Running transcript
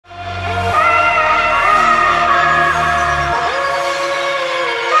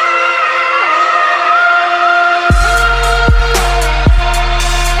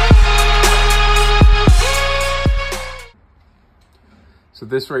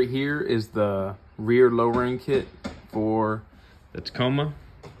this right here is the rear lowering kit for the Tacoma.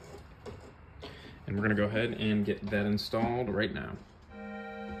 And we're gonna go ahead and get that installed right now.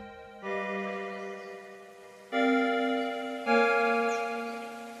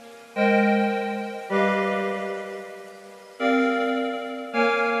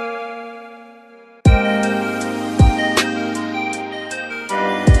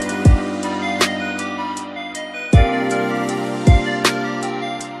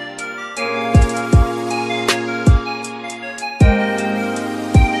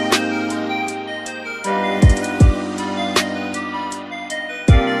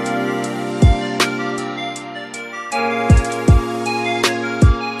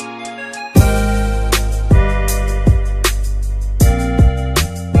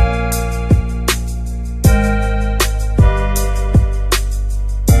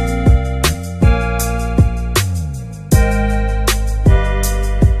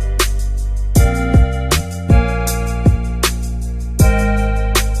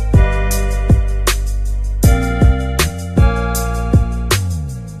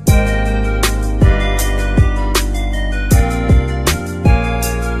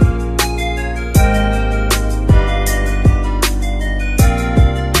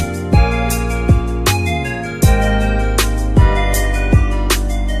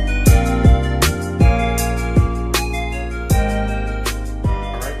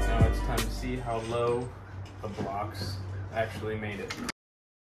 The blocks actually made it.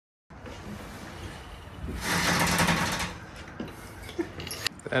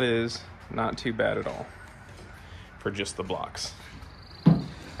 That is not too bad at all for just the blocks. I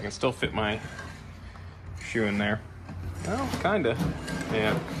can still fit my shoe in there. Well, kinda.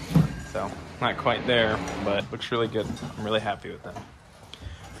 Yeah. So, not quite there, but looks really good. I'm really happy with that.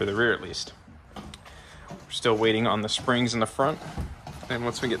 For the rear at least. We're still waiting on the springs in the front. And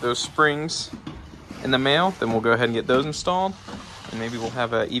once we get those springs in the mail, then we'll go ahead and get those installed, and maybe we'll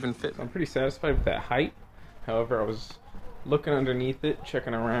have an even fit. I'm pretty satisfied with that height. However, I was looking underneath it,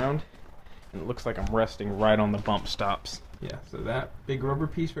 checking around, and it looks like I'm resting right on the bump stops. Yeah, so that big rubber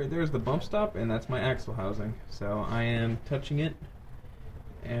piece right there is the bump stop, and that's my axle housing. So I am touching it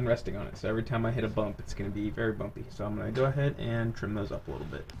and resting on it. So every time I hit a bump, it's going to be very bumpy. So I'm going to go ahead and trim those up a little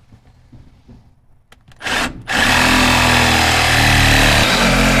bit.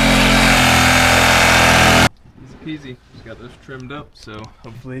 Easy. Just got those trimmed up, so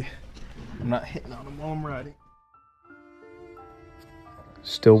hopefully I'm not hitting on them while I'm riding.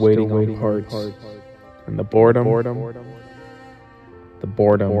 Still waiting on parts. And the boredom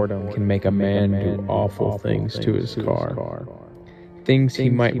can make a man do awful things to his car. Things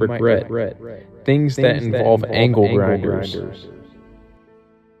he might regret. Things that involve angle grinders.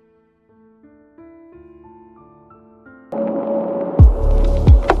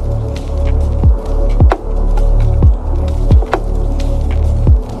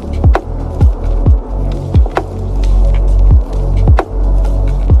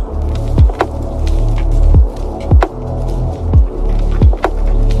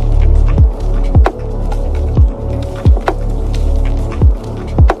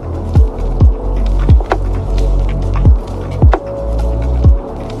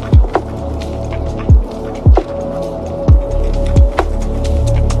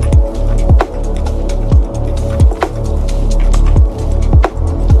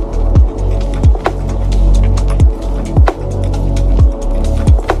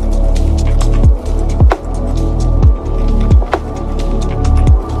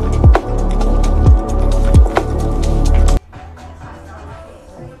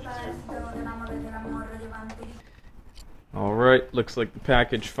 Alright, looks like the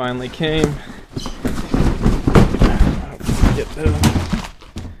package finally came. Get those.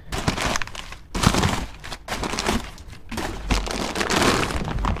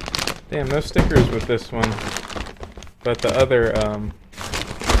 Damn, no stickers with this one. But the other, oh,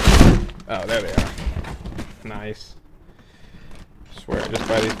 there they are. Nice. I swear, I just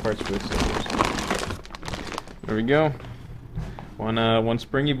buy these parts for the stickers. There we go. One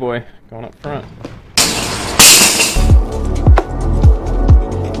springy boy going up front.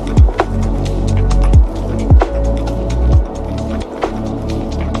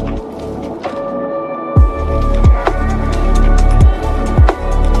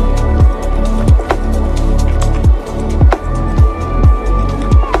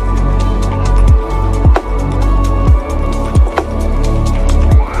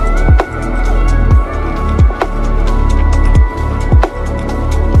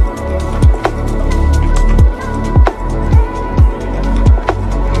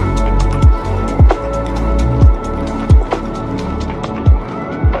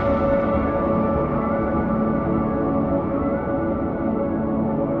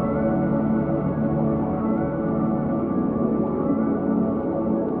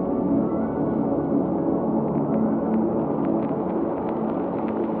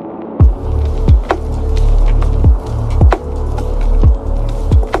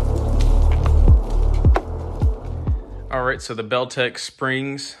 right, so the belltec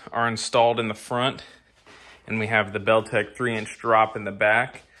springs are installed in the front, and we have the belltec 3-inch drop in the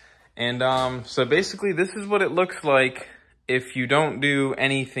back. And so basically this is what it looks like if you don't do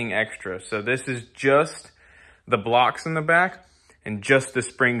anything extra. So this is just the blocks in the back and just the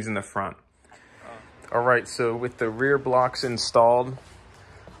springs in the front. All right, so with the rear blocks installed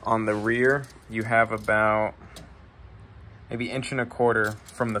on the rear, you have about maybe 1.25 inches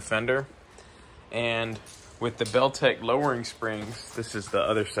from the fender. And with the belltec lowering springs, this is the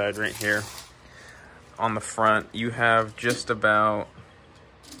other side right here, on the front, you have just about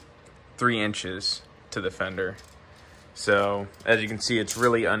 3 inches to the fender. So as you can see, it's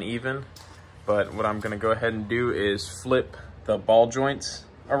really uneven, but what I'm gonna go ahead and do is flip the ball joints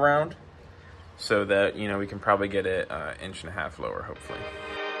around so that, you know, we can probably get it 1.5 inches lower, hopefully.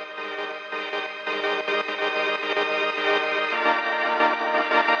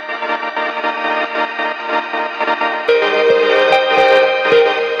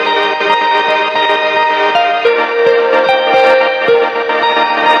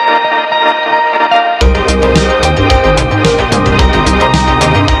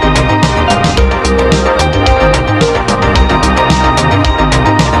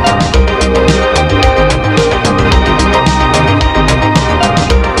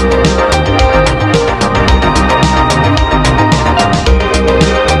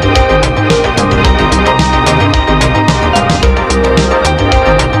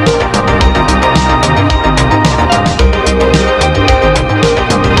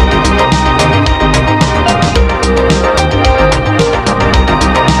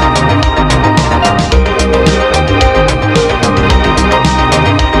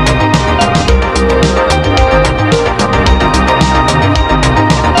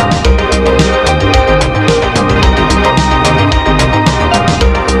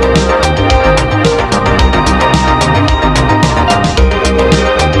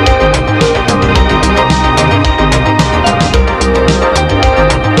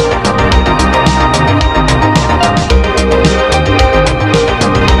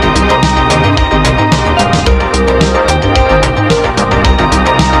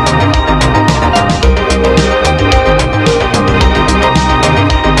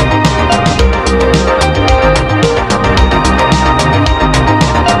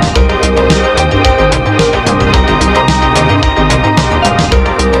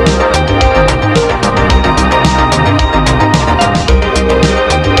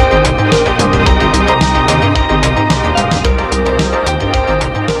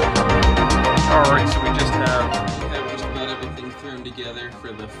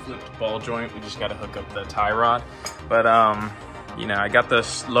 For the flipped ball joint, we just got to hook up the tie rod. But you know, I got the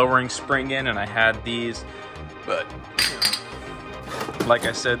lowering spring in and I had these, but you know, like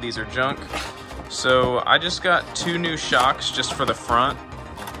I said, these are junk. So I just got 2 new shocks just for the front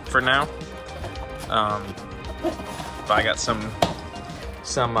for now. But I got some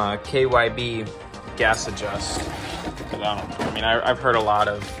KYB gas adjust. I mean, I've heard a lot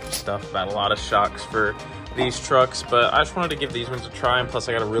of stuff about a lot of shocks for these trucks, but I just wanted to give these ones a try, and plus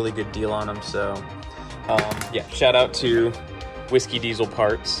I got a really good deal on them. So yeah, shout out to Whiskey Diesel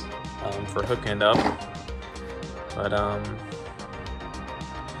Parts for hooking it up. But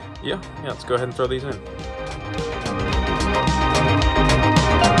yeah, let's go ahead and throw these in.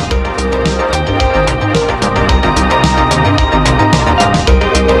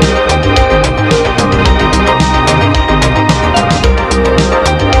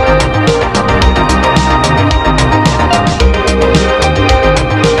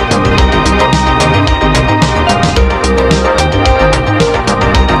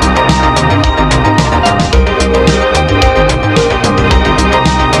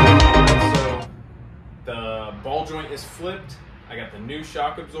 Flipped, I got the new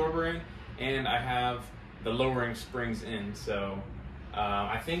shock absorber in, and I have the lowering springs in. So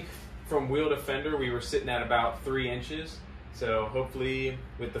I think from wheel to fender we were sitting at about 3 inches, so hopefully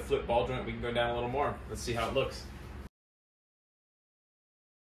with the flip ball joint we can go down a little more. Let's see how it looks.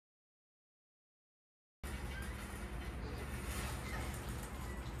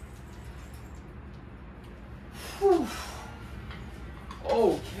 Whew.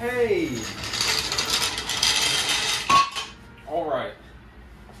 Okay. All right,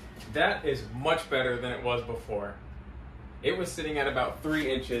 that is much better than it was before. It was sitting at about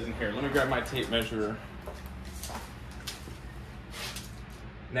 3 inches in here. Let me grab my tape measure.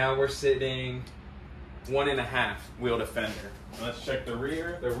 Now we're sitting 1.5 wheel to fender. Let's check the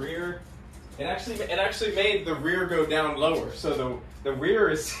rear. The rear, it actually made the rear go down lower. So the rear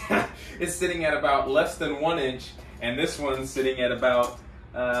is is sitting at about less than 1 inch, and this one's sitting at about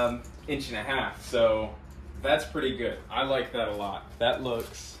 1.5 inches. So That's pretty good. I like that a lot. That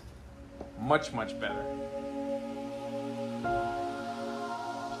looks much, much better.